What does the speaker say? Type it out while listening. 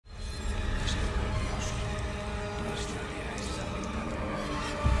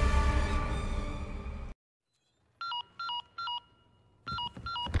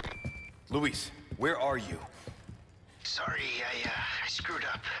Luis, where are you? Sorry, I screwed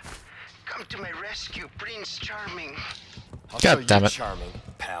up. Come to my rescue, Prince Charming. God damn it. Charming,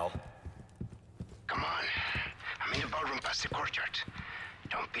 pal. Come on. I'm in the ballroom past the courtyard.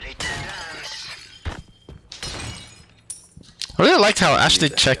 Don't be late to the dance. I really liked how Ashley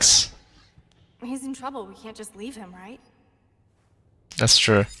checks. He's in trouble. We can't just leave him, right? That's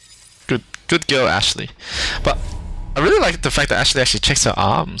true. Good girl, Ashley. But I really like the fact that Ashley actually checks her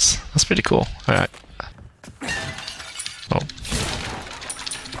arms. That's pretty cool. Alright. Oh.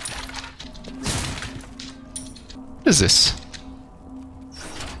 What is this?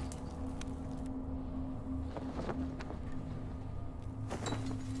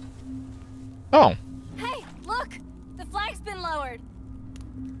 Oh. Hey, look! The flag's been lowered.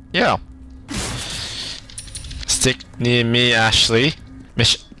 Yeah. Stick near me, Ashley.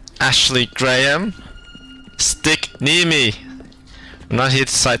 Miss Ashley Graham. Stick near me. I'm not here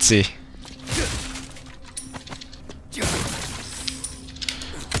to sightsee.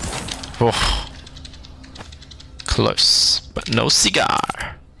 Oh. Close, but no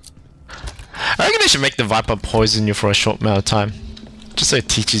cigar. I reckon they should make the Viper poison you for a short amount of time. Just so it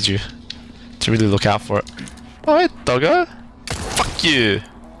teaches you to really look out for it. Alright, doggo. Fuck you.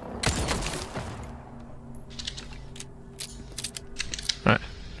 Right,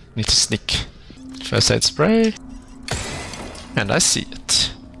 need to sneak. First aid spray. And I see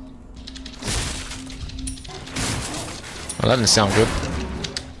it. Well, that didn't sound good.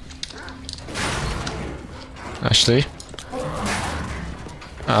 Actually.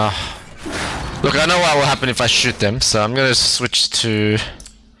 Look, I know what will happen if I shoot them, so I'm gonna switch to...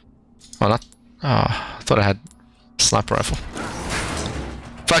 Well, not... I thought I had sniper rifle.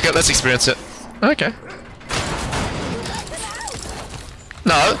 Fuck it, let's experience it. Okay.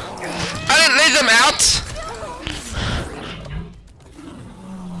 No! I didn't leave them out!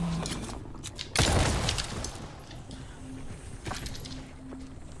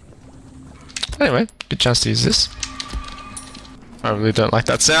 Anyway, good chance to use this. I really don't like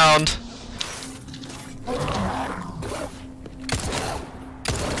that sound.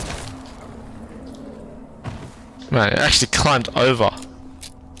 Man, it actually climbed over.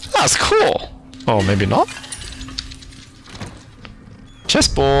 That's cool! Oh, maybe not?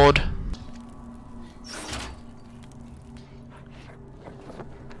 Chessboard!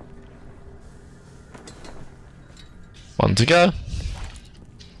 One to go.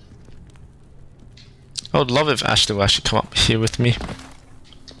 I would love if Ashley will actually come up here with me.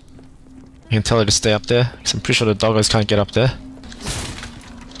 I can tell her to stay up there, because I'm pretty sure the doggos can't get up there.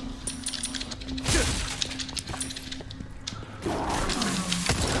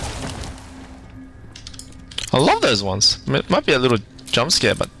 I love those ones. I mean, it might be a little jump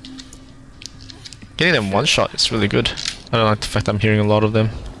scare, but getting them one shot is really good. I don't like the fact I'm hearing a lot of them.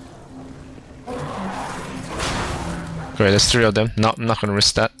 Great, there's 3 of them. No, I'm not gonna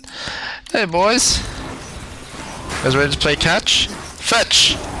risk that. Hey boys! You guys ready to play catch?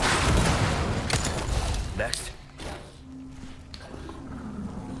 Fetch! Next.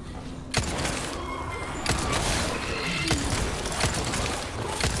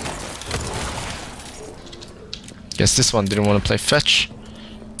 Guess this one didn't want to play fetch.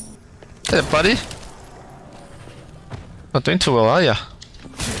 Hey buddy! Not doing too well, are ya?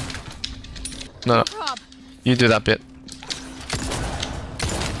 No, you do that bit.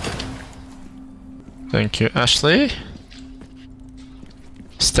 Thank you, Ashley.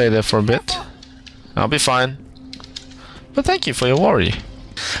 Stay there for a bit. I'll be fine. But thank you for your worry.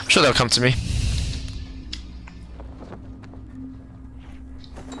 I'm sure they'll come to me.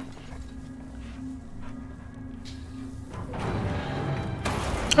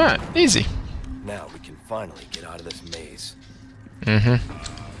 Alright, easy. Now we can finally get out of this maze.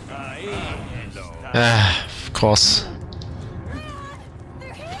 Ah, of course.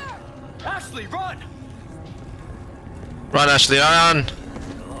 Ashley, run! Run, Ashley, run!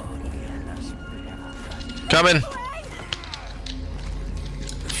 Coming!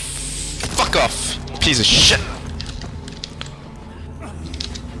 Fuck off, piece of shit!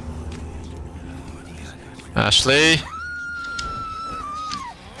 Ashley!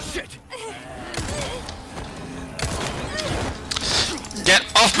 Shit! Get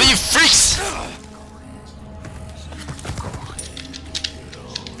off me, you freaks!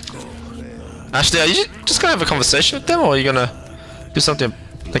 Ashley, are you just gonna have a conversation with them, or are you gonna do something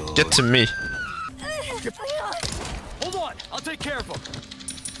like get to me? Hold on, I'll take care of him.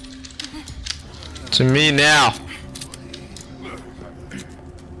 To me now.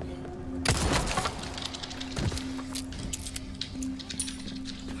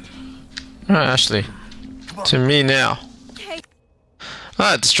 Alright, Ashley. To me now.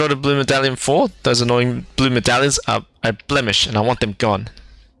 Alright, destroy the blue medallion 4. Those annoying blue medallions are a blemish and I want them gone.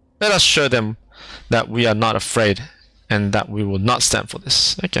 Let us show them that we are not afraid and that we will not stand for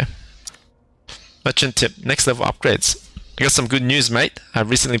this. Okay. Merchant tip. Next level upgrades. I got some good news, mate. I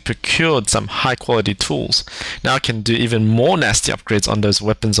recently procured some high quality tools. Now I can do even more nasty upgrades on those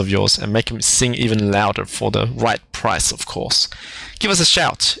weapons of yours and make them sing even louder for the right price, of course. Give us a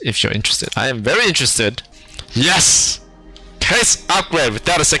shout if you're interested. I am very interested. Yes! Case upgrade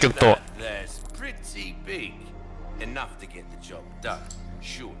without a second thought. That's pretty big. Enough to get the job done,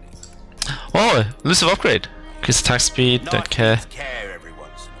 surely. Oh, elusive upgrade. Increase attack speed, don't care. Every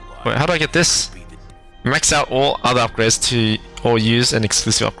once in a while. Wait, how do I get this? Max out all other upgrades to or use an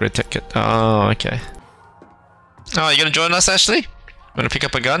exclusive upgrade ticket. Oh, okay. Oh, you gonna join us, Ashley? Wanna pick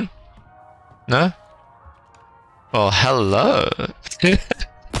up a gun? No? Oh, hello. Yeah,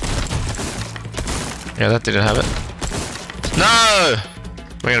 that didn't have it. No!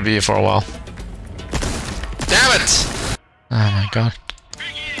 We're gonna be here for a while. Damn it! Oh my god.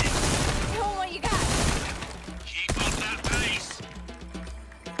 Show 'em what you got. Keep up that pace.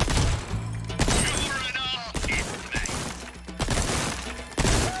 You're an artist, mate.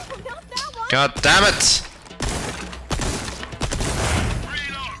 No, not that one. God damn it!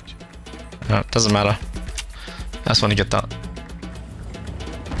 Reload. No, it doesn't matter. I just want to get that.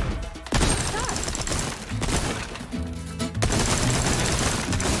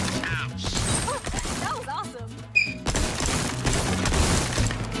 That was awesome.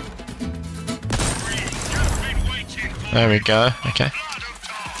 Just been waiting for There we go. Okay. blood of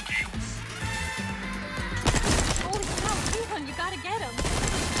targets. Holy cow, Suhan, you gotta get him.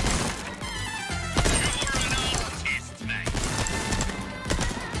 You're an artist, mate.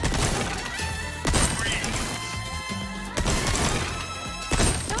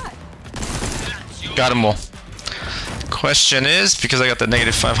 Shot. That's your Got them all. Question is, because I got the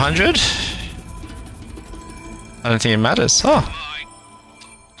negative 500, I don't think it matters. Oh, eye.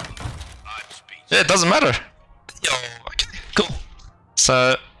 I'm speechless. yeah, it doesn't matter. Yo, okay, cool.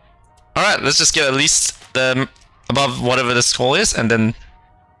 So, alright, let's just get at least the above whatever the score is, and then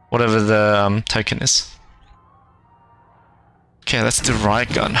whatever the token is. Okay, let's do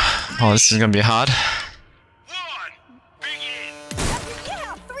riot gun. Oh, this is gonna be hard. One. Begin.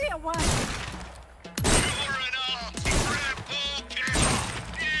 Yeah, 3 at once. You're an artist. Triple kill.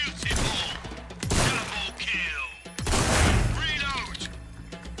 Beautiful. Double kill. Reload.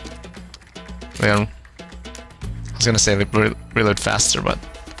 Well, I was gonna say reload faster, but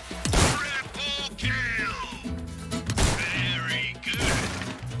Triple kill. Very good.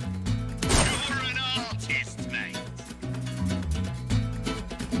 You're an artist, mate.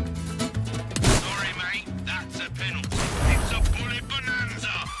 Sorry, mate. That's a penalty. It's a bullet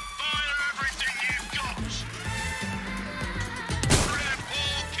bonanza. Fire everything you've got.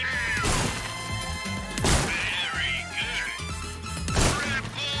 Triple kill. Very good.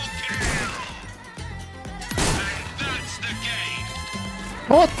 Triple kill. And that's the game.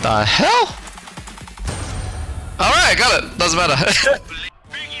 what the hell? Alright, got it. Doesn't matter.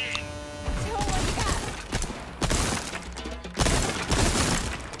 Begin. Show 'em what you got.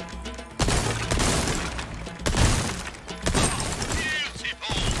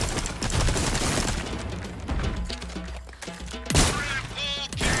 Beautiful. Triple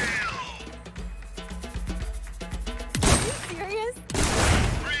kill. Are you serious?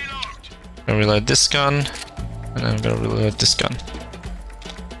 Reload. I'm gonna reload this gun, and I'm gonna reload this gun.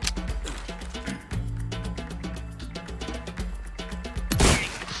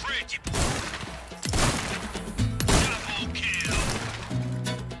 Incredible. Double kill.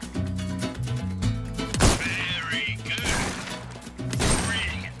 Very good.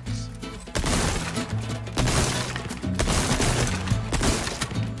 Brilliant.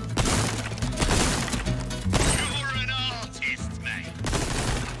 You're an artist, mate.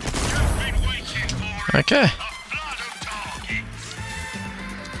 Just been waiting for it. Okay. A flood of targets.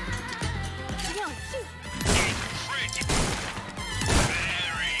 Leon, shoot. Incredible.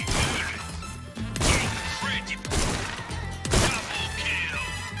 Very good. Incredible. Double kill.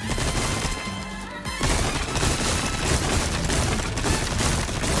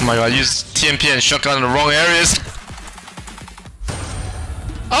 Oh my god, I used TMP and shotgun in the wrong areas.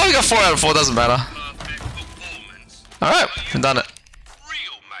 Oh, we got 4 out of 4, doesn't matter. Perfect performance. Alright, we've done it.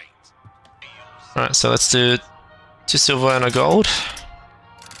 Real, mate. Alright, so let's do 2 silver and a gold.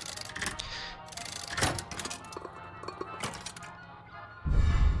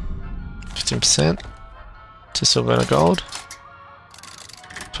 %, 2 silver and a gold.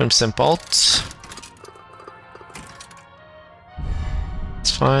 20% bolts.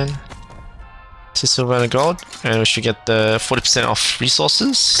 It's fine. 2 silver and a gold, and we should get the 40% off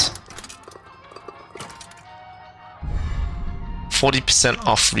resources. 40%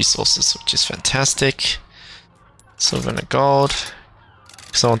 off resources, which is fantastic. Silver and a gold.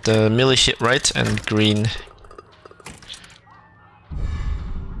 So I want the melee hit rate and green.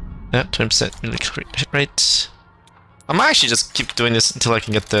 Yeah, 20% melee hit rate. I might actually just keep doing this until I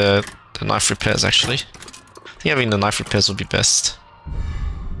can get the knife repairs actually. I think having the knife repairs will be best.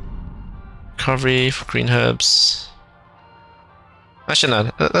 Recovery for green herbs. Actually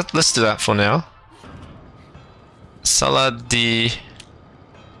no, let's do that for now. Salad de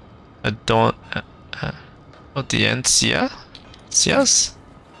audiencia? Cias?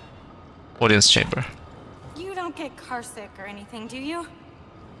 Audience chamber. You don't get car sick or anything, do you?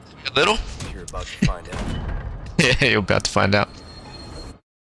 A little? You're about to find out. Yeah, you're about to find out.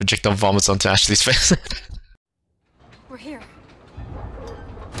 Projectile vomits onto Ashley's face. We're here.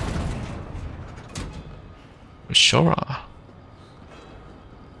 We sure are.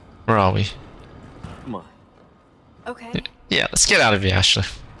 Where are we? Come on. Okay. Yeah, let's get out of here, Ashley.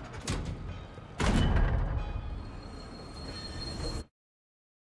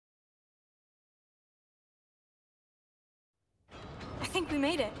 I think we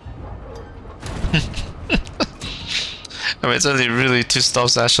made it. I mean, it's only really 2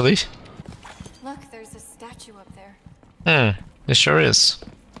 stops, Ashley. Look, there's a statue up there. It sure is.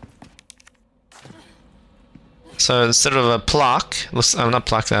 So instead of a plaque, looks not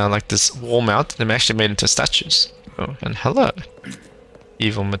plaque, like this wall mount, they actually made into statues. Oh, and hello,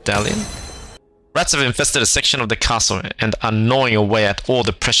 evil medallion. Rats have infested a section of the castle and are gnawing away at all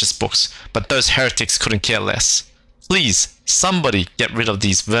the precious books, but those heretics couldn't care less. Please, somebody get rid of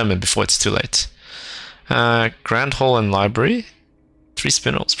these vermin before it's too late. Grand Hall and Library. 3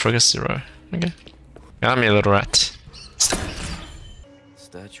 spinels, progress 0. Okay. Got me a little rat.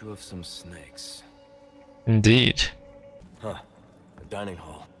 Statue of some snakes. Indeed. Huh. A dining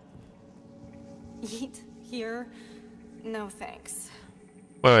hall. Eat here? No thanks.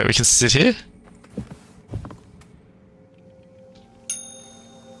 Wait, we can sit here?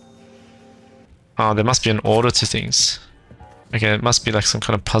 Oh, there must be an order to things. Okay, it must be like some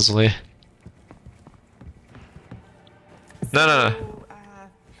kind of puzzle here. No. So,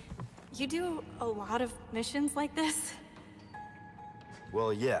 you do a lot of missions like this?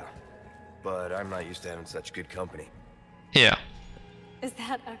 Well, yeah. But I'm not used to having such good company. Yeah. Is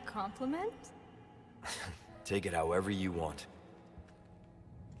that a compliment? Take it however you want.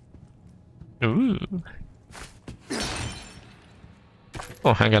 Ooh.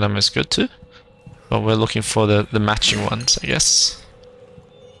 Oh, handgun ammo is good too. But we're looking for the matching ones, I guess.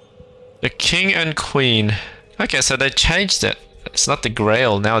 The King and Queen. Okay, so they changed it. It's not the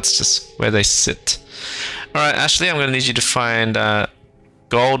Grail, now it's just where they sit. Alright, Ashley, I'm gonna need you to find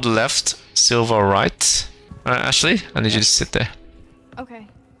gold left, silver right. Alright, Ashley, I need you to sit there. Okay.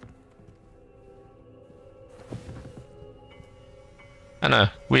 I know,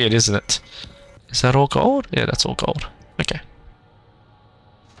 weird, isn't it? Is that all gold? Yeah, that's all gold. Okay.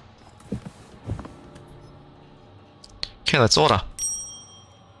 Okay, let's order.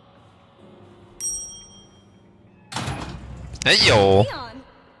 Hey yo! Leon!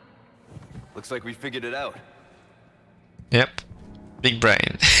 Looks like we figured it out. Yep. Big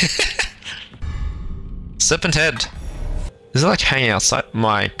brain. Serpent head. Is it like hanging outside?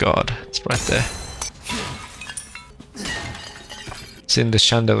 My god, it's right there. It's in the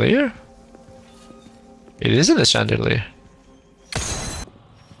chandelier? It is in the chandelier.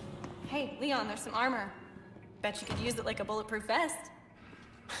 Hey, Leon, there's some armor. Bet you could use it like a bulletproof vest.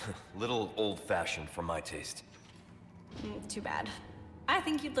 Little old-fashioned for my taste. Too bad. I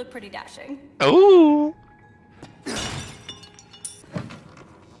think you'd look pretty dashing. Ooh!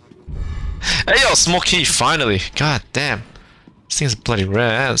 Hey yo, small key, finally! God damn. This thing's bloody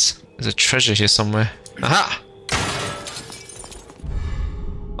rare as. There's a treasure here somewhere. Aha!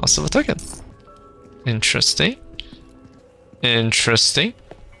 Oh, silver token. Interesting. Interesting.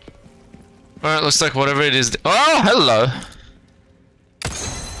 Alright, looks like whatever it is. Oh, hello!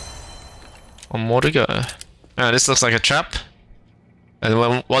 One more to go. This looks like a trap. And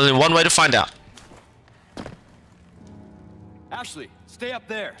only one way to find out. Ashley, stay up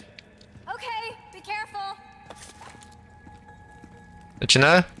there. Okay, be careful. But you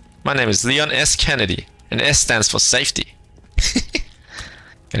know, my name is Leon S. Kennedy, and S stands for safety.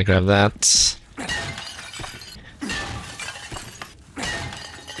 Gonna grab that.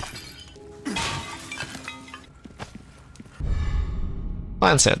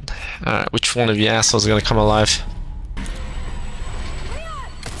 Lion's head. Alright, which one of you assholes are gonna come alive?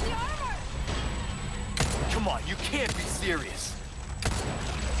 Leon, the armor! Come on, you can't be serious.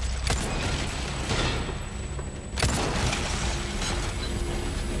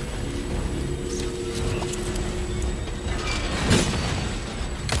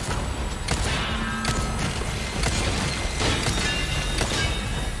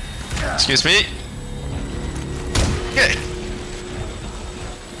 Excuse me. Okay.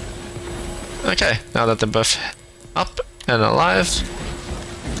 Okay, now that they're both up and alive.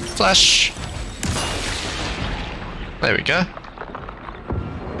 Flash. There we go.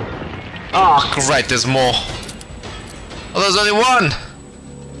 Oh, great, there's more. Oh, there's only one!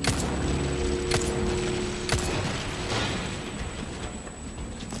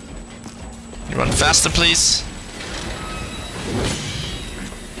 You run faster, please.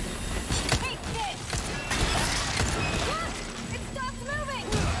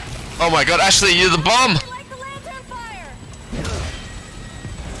 Oh my god, Ashley, you're the bomb!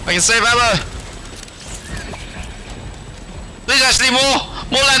 I can save ammo! Please, Ashley,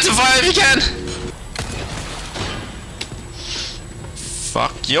 more lantern fire if you can!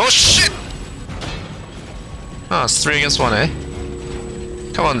 Fuck your shit! Oh, it's 3 against 1, eh?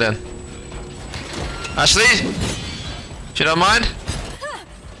 Come on then. Ashley? If you don't mind?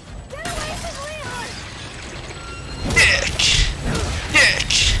 Dick! Dick!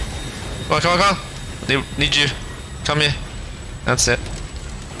 Come on, come on, come on. Need you. Come here. That's it.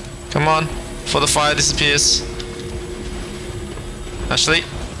 Come on. Before the fire disappears. Ashley.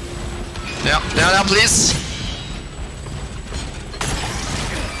 Now, please.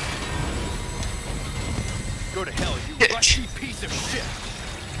 Go to hell, you rusty piece of shit.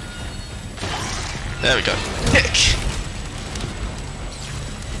 There we go. Kick.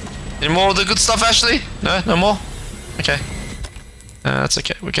 Any more of the good stuff, Ashley? No? No more? Okay. That's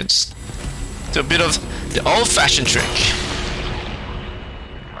okay. We can just do a bit of the old-fashioned trick.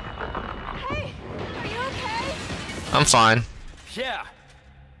 Hey, are you okay? I'm fine. Yeah.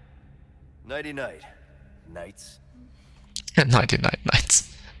 Nighty night. Nights. 99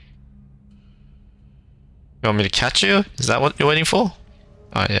 nights. You want me to catch you? Is that what you're waiting for?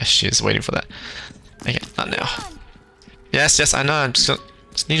 Oh yeah, she is waiting for that. Okay, not now. Yes, I know. I'm just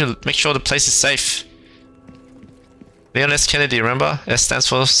need to make sure the place is safe. Leon S. Kennedy, remember? S stands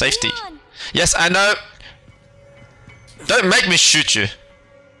for safety. Leon. Yes, I know. Don't make me shoot you.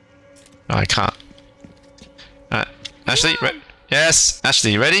 No, I can't. Alright, Ashley, yes,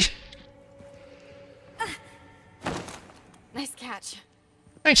 Ashley, you ready? Nice catch.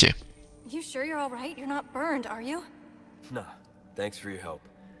 Thank you. You sure you're alright? You're not burned, are you? Nah, thanks for your help.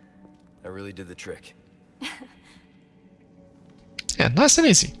 I really did the trick. Yeah, nice and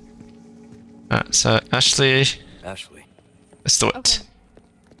easy. Alright, so Ashley, Ashley. let's do it. Okay.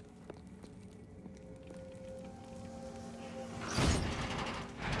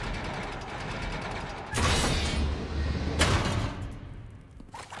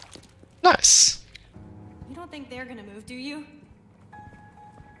 Nice. You don't think they're gonna move, do you?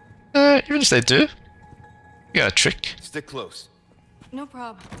 Even if they do, you got a trick. Stick close. No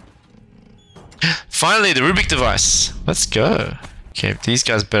problem. Finally, the Rubik device. Let's go. Okay, these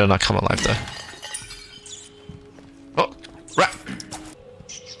guys better not come alive though. Oh, rat.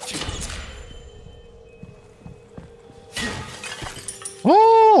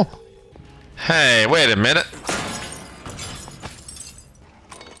 Oh. Hey, wait a minute.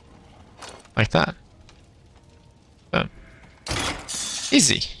 Like that. Boom.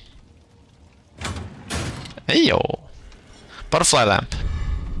 Easy. Hey yo. Butterfly lamp.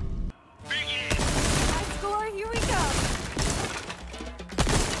 High score, here we go.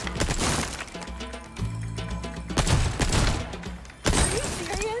 Are you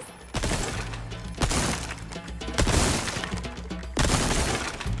serious?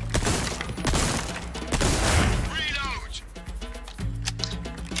 Reload!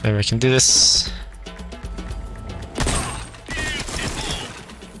 Maybe we can do this.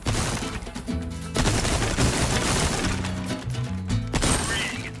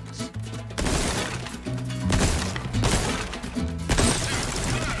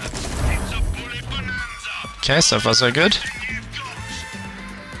 It's a bullet bonanza! Okay, so far so good. You've got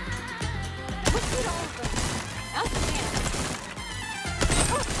Let's get all of them. That's the man.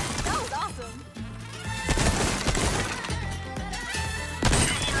 Oh, that was awesome.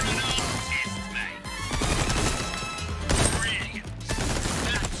 you're an artist, mate. Brilliant.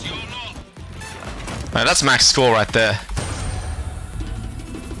 That's your lot. Right, that's max score right there.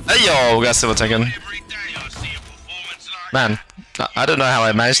 Hey yo, we got silver taken. Every day I see a performance like Man, I don't know how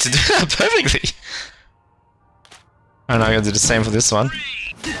I managed to do that perfectly. And I'm gonna do the same for this one.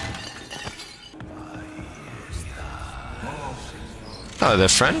 Hello there,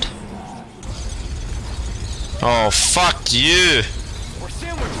 friend. Oh, fuck you! We're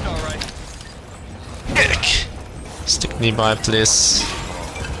sandwiched, alright. Ick. Stick nearby, please.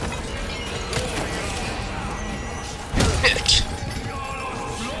 Ick.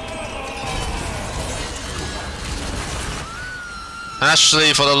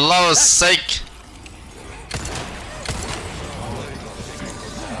 Ashley, for the love's sake.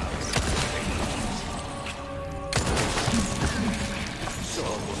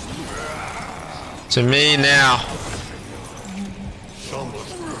 To me now.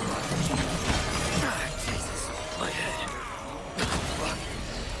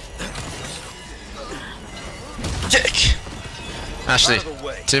 Kick! Ashley,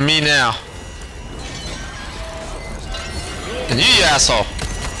 to me now. And you asshole.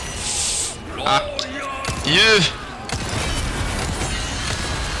 You.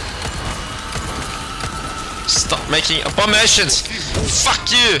 Stop making abominations. Fuck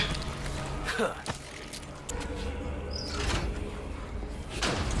you.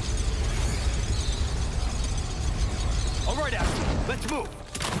 Alright, Ashley, let's move.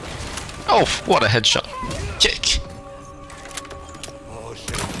 Oh, what a headshot. Kick.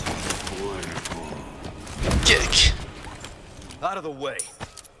 Kick. Out of the way.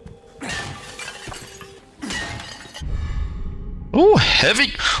 Ooh,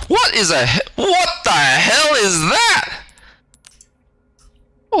 heavy. What the hell is that?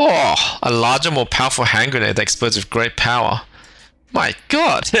 Oh, a larger, more powerful hand grenade that explodes with great power. My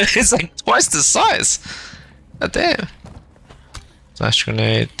god, it's like twice the size. God damn. Flash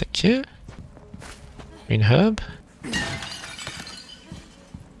grenade, thank you. Green herb.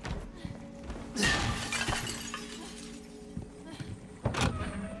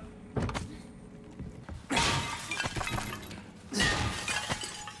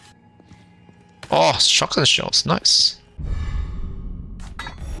 Oh, shotgun shells, nice.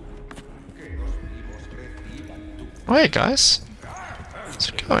 Oh hey guys, how's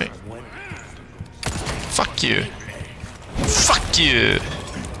it going? Fuck you. Fuck you.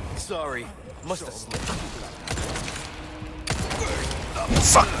 Sorry, must have slipped.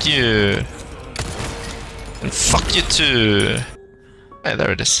 Fuck you. And fuck you too. Hey,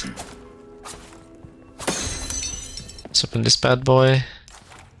 there it is. Let's open this bad boy.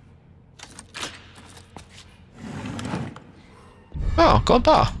 Oh, gold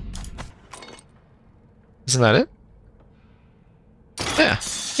bar. Isn't that it? Yeah,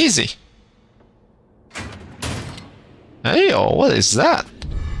 easy. Hey, oh, what is that?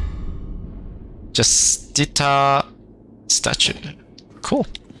 Justita statue. Cool.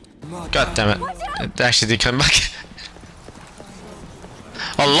 God damn it. It actually did come back.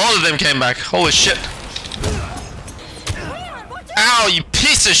 A lot of them came back. Holy shit. Ow, you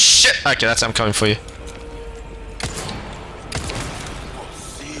piece of shit. Okay, that's I'm coming for you.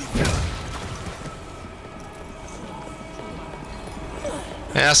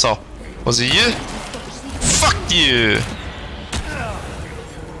 Hey, asshole. Was it you? Fuck you!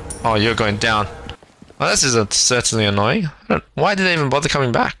 Oh, you're going down. Well, this is certainly annoying. Why did they even bother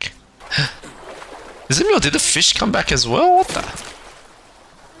coming back? Is it real? Did the fish come back as well? What the?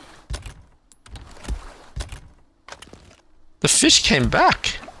 The fish came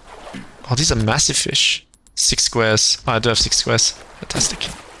back! Oh, these are massive fish. 6 squares. Oh, I do have 6 squares. Fantastic.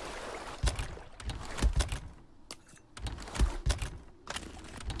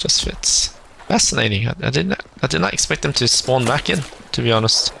 Just fits. Fascinating. I did not expect them to spawn back in, to be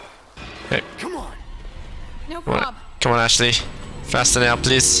honest. Okay. Come on. No problem. Come on, Ashley. Faster now,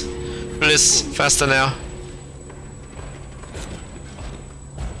 please. Please, faster now.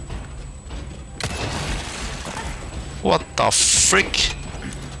 What the frick?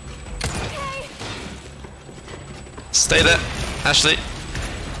 Stay there, Ashley.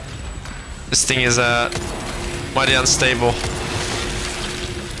 This thing is mighty unstable.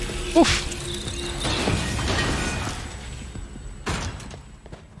 Oof.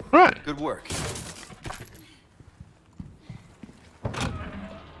 Right. Good work.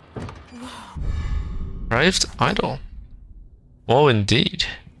 Arrived idol. Oh, indeed.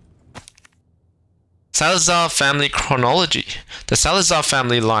 Salazar family chronology. The Salazar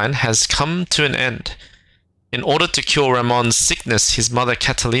family line has come to an end. In order to cure Ramon's sickness, his mother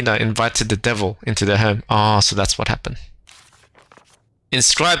Catalina invited the devil into their home. Ah, so that's what happened.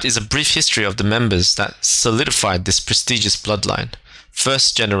 Inscribed is a brief history of the members that solidified this prestigious bloodline.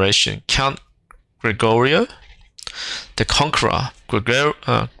 First generation, Count Gregorio. The Conqueror,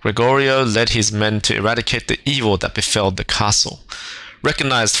 Gregorio led his men to eradicate the evil that befell the castle.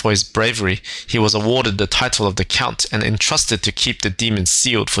 Recognized for his bravery, he was awarded the title of the Count and entrusted to keep the demons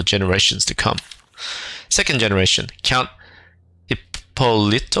sealed for generations to come. Second generation, Count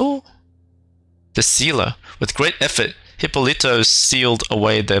Hippolito, the Sealer. With great effort, Hippolito sealed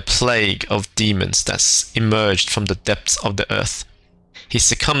away the plague of demons that emerged from the depths of the earth. He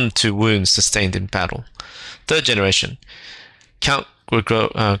succumbed to wounds sustained in battle. Third generation, Count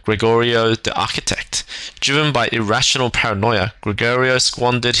Gregorio the Architect. Driven by irrational paranoia, Gregorio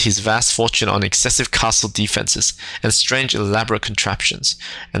squandered his vast fortune on excessive castle defenses and strange elaborate contraptions,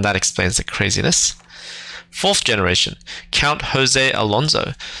 and that explains the craziness. 4th generation, Count Jose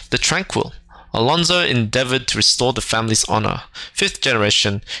Alonso the Tranquil. Alonso endeavored to restore the family's honor. 5th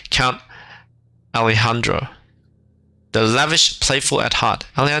generation, Count Alejandro the lavish, playful at heart.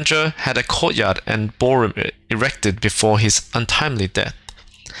 Alejandro had a courtyard and ballroom erected before his untimely death.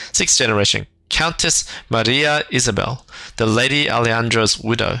 6th generation, Countess Maria Isabel, the Lady Alejandro's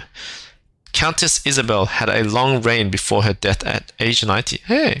widow. Countess Isabel had a long reign before her death at age 90.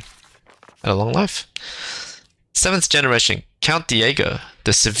 Hey, had a long life. 7th generation, Count Diego,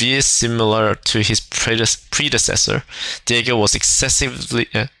 the severe similar to his predecessor. Diego was exceedingly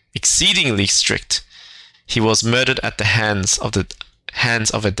strict. He was murdered at the hands of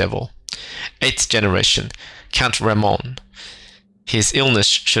a devil. 8th generation, Count Ramon. His illness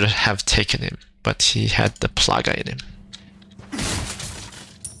should have taken him, but he had the plaga in him.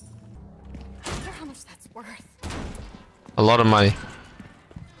 I wonder how much that's worth. A lot of money.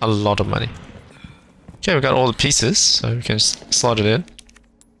 A lot of money. Okay, we got all the pieces, so we can just slot it in.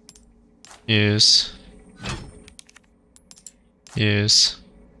 Use. Use.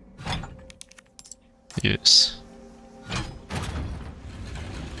 Use.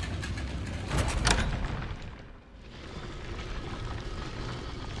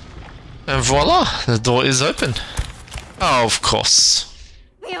 And voila, the door is open. Oh, of course.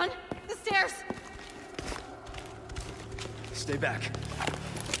 Leon, the stairs. Stay back.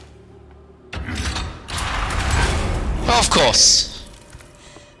 Of course.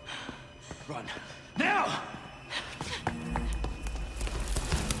 Run. Now!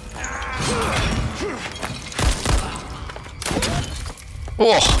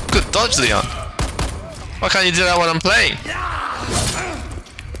 Oh, good dodge, Leon. Why can't you do that when I'm playing?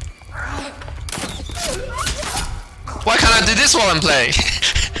 Why can't I do this while I'm playing?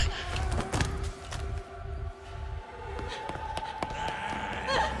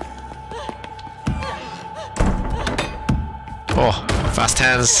 Oh, fast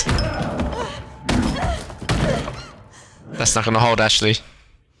hands. That's not gonna hold, actually.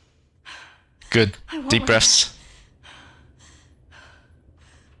 Good. Deep breaths.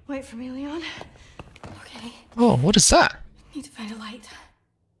 Wait for me, Leon. Okay. Oh, what is that? Need to find a light.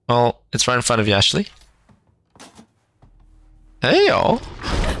 Well, it's right in front of you, Ashley. Hey, yo.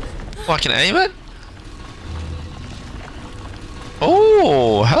 Oh, I can aim it?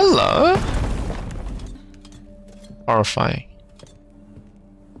 Oh, hello. Horrifying.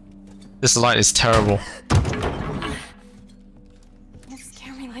 This light is terrible. Don't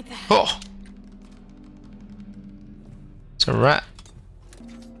scare me like that. Oh. It's a rat.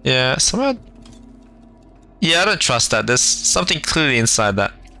 Yeah, somehow... Yeah, I don't trust that. There's something clearly inside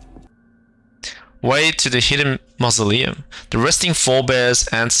that. Way to the hidden mausoleum. The resting forebears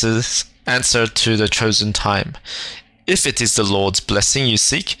answer to the chosen time. If it is the Lord's blessing you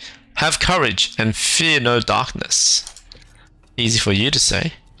seek, have courage and fear no darkness. Easy for you to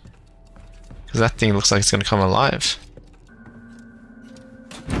say. Because that thing looks like it's going to come alive.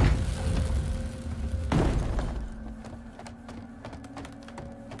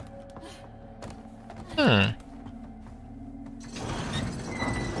 Hmm.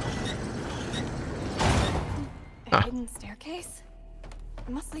 A hidden staircase? It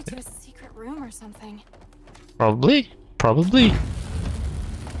must lead to a secret room or something. Probably. Probably.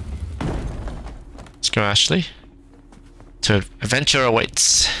 Let's go, Ashley. So, adventure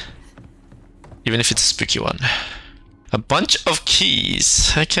awaits. Even if it's a spooky one. A bunch of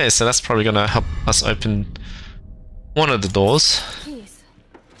keys. Okay, so that's probably gonna help us open one of the doors. Keys.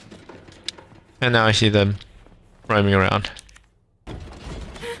 And now I hear them roaming around.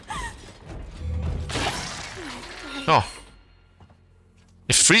 Oh.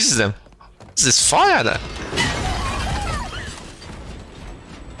 It freezes them. What is this fire there?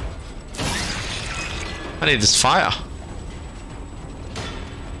 I need this fire.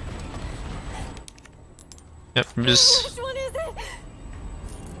 Yep, just... Which one is it?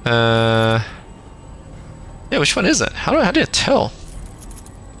 Yeah, which one is it? How do I tell?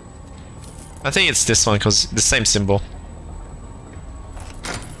 I think it's this one because the same symbol.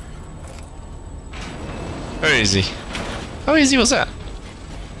 Very easy. How easy was that?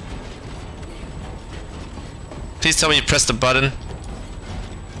 Please tell me you pressed the button.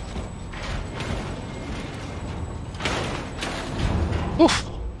 Oof.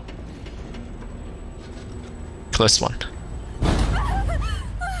 Close one.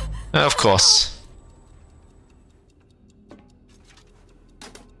 Of course.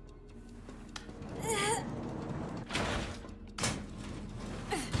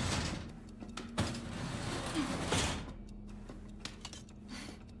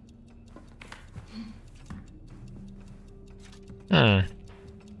 Where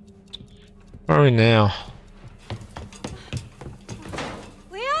are we now?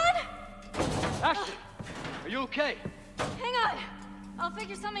 Leon? Ashley, are you okay? Hang on. I'll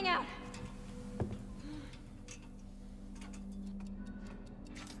figure something out.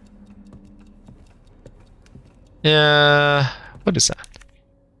 Yeah. What is that?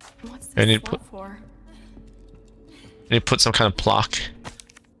 What's I this need to put. for? I need to put some kind of plaque.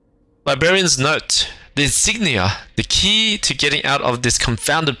 Librarian's note. The insignia. The key to getting out of this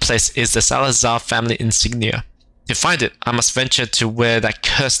confounded place is the Salazar family insignia. To find it, I must venture to where that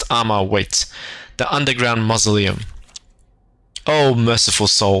cursed armor awaits. The underground mausoleum. O merciful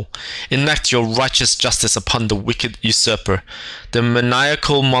soul, enact your righteous justice upon the wicked usurper, the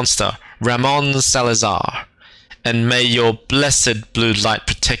maniacal monster, Ramon Salazar, and may your blessed blue light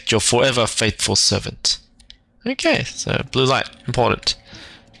protect your forever faithful servant. Okay, so blue light, important.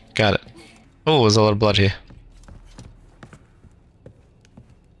 Got it. Oh, there's a lot of blood here.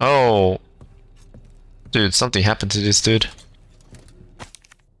 Oh. Dude, something happened to this dude.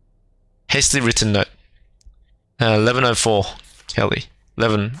 Hastily written note. 1104. Kelly.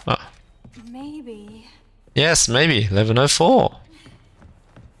 11. Oh. Maybe. Yes, maybe. 1104.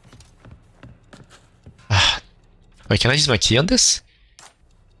 Wait, can I use my key on this?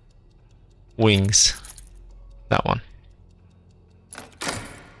 Wings. That one.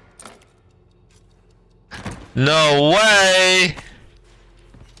 No way!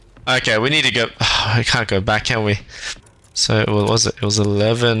 Okay, we need to go. Oh, we can't go back, can we? So, what was it? It was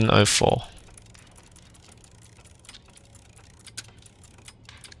 1104.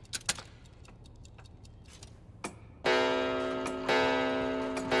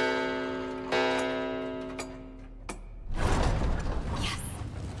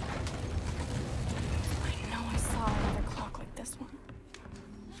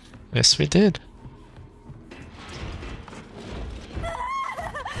 Yes, we did.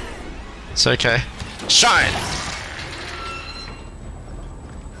 It's okay. Shine!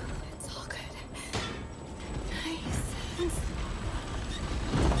 It's all good. Nice.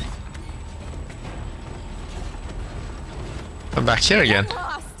 I'm back here again.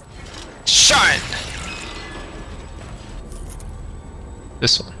 Lost. Shine!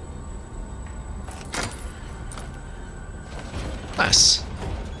 This one. Nice.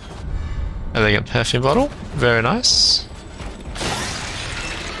 Elegant perfume bottle. Very nice.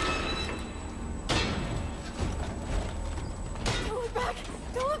 Don't look back.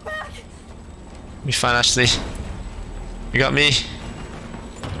 Don't look back. Be fine, Ashley. You got me.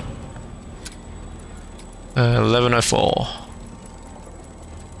 1104.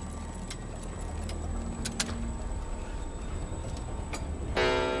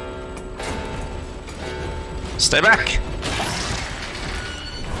 Stay back.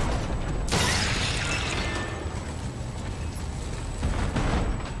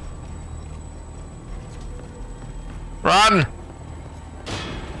 Run!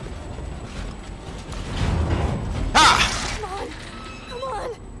 Ah! Come on. Come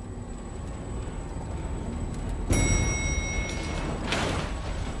on.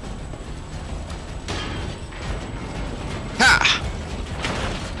 Ha!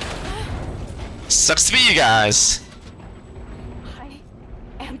 Sucks to be you guys. I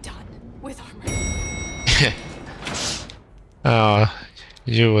am done with armor. Oh,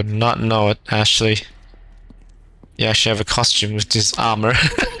 you would not know it, Ashley. You actually have a costume with this armor.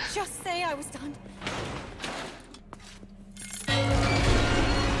 Did I just say I was done?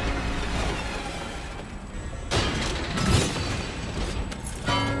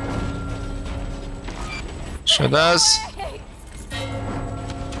 Sure does. Hey.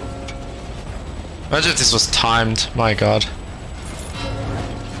 Imagine if this was timed, my god.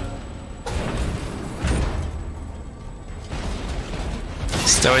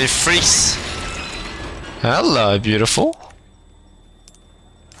 Stay away, freaks. Hello, beautiful.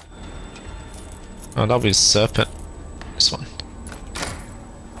 Oh, that'll be a serpent. This one.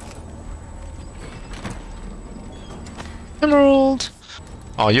 Emerald.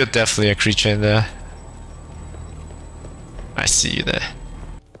 Oh, you're definitely a creature in there. I see you there.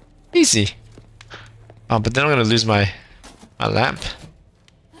 Easy. Oh, but then I'm gonna lose my lamp.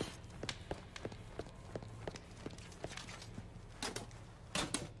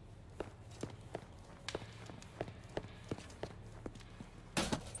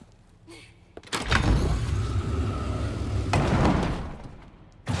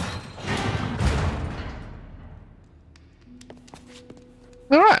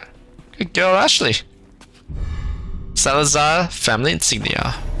 Alright. Good girl, Ashley. Salazar family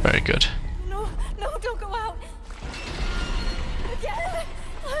insignia. Very good. No, no, don't go out. Again.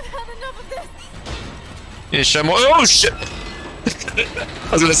 I've had enough of this. You show more. Oh shit! I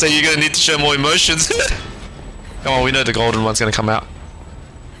was gonna say you're gonna need to show more emotions. Come on, we know the golden one's gonna come out.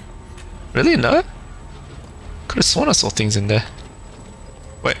 Really? No? Could have sworn I saw things in there.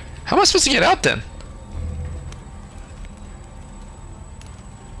 Wait, how am I supposed to get out then?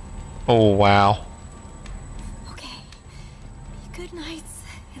 Oh wow. Okay. Good nights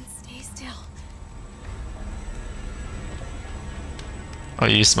and stay still. I'll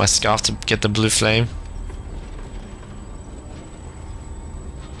use my scarf to get the blue flame.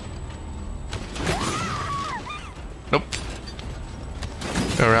 Nope.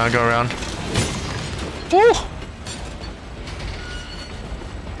 Go around, go around. Woo!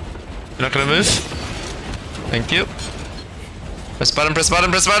 You're not gonna move? Thank you. Press button, press button,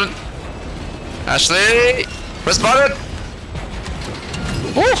 press button! Ashley! Press button!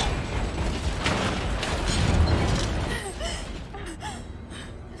 Woo!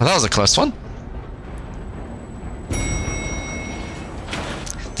 Well, that was a close one.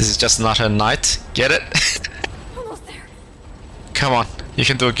 This is just not her night. Get it? Almost there. Come on, you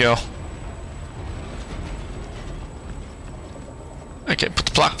can do it, girl. Okay, put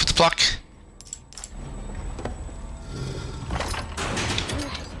the block, put the block.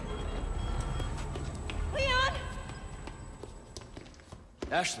 Leon!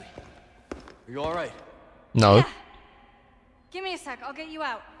 Ashley, are you alright? No. Yeah. Give me a sec, I'll get you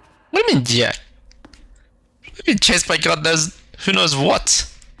out. What do you mean, yeah? I've been chased by God knows who knows what.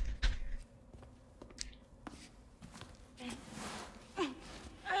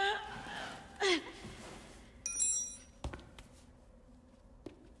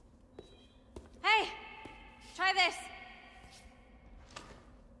 Hey! Try this.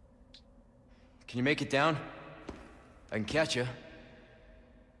 Can you make it down? I can catch you.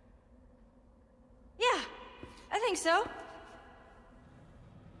 Yeah, I think so.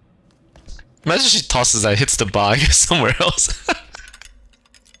 Imagine she tosses that, hits the bar, goes somewhere else.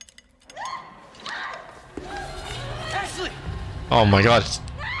 Ashley! Oh my god.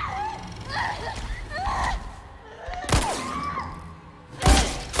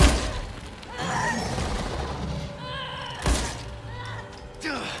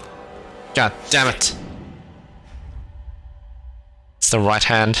 God damn it. It's the right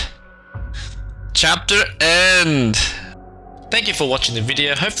hand. Chapter end! Thank you for watching the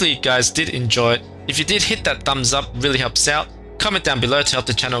video. Hopefully you guys did enjoy it. If you did, hit that thumbs up, really helps out. Comment down below to help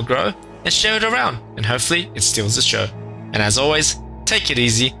the channel grow, and share it around, and hopefully it steals the show. And as always, take it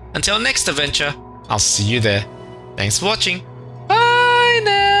easy. Until next adventure, I'll see you there. Thanks for watching.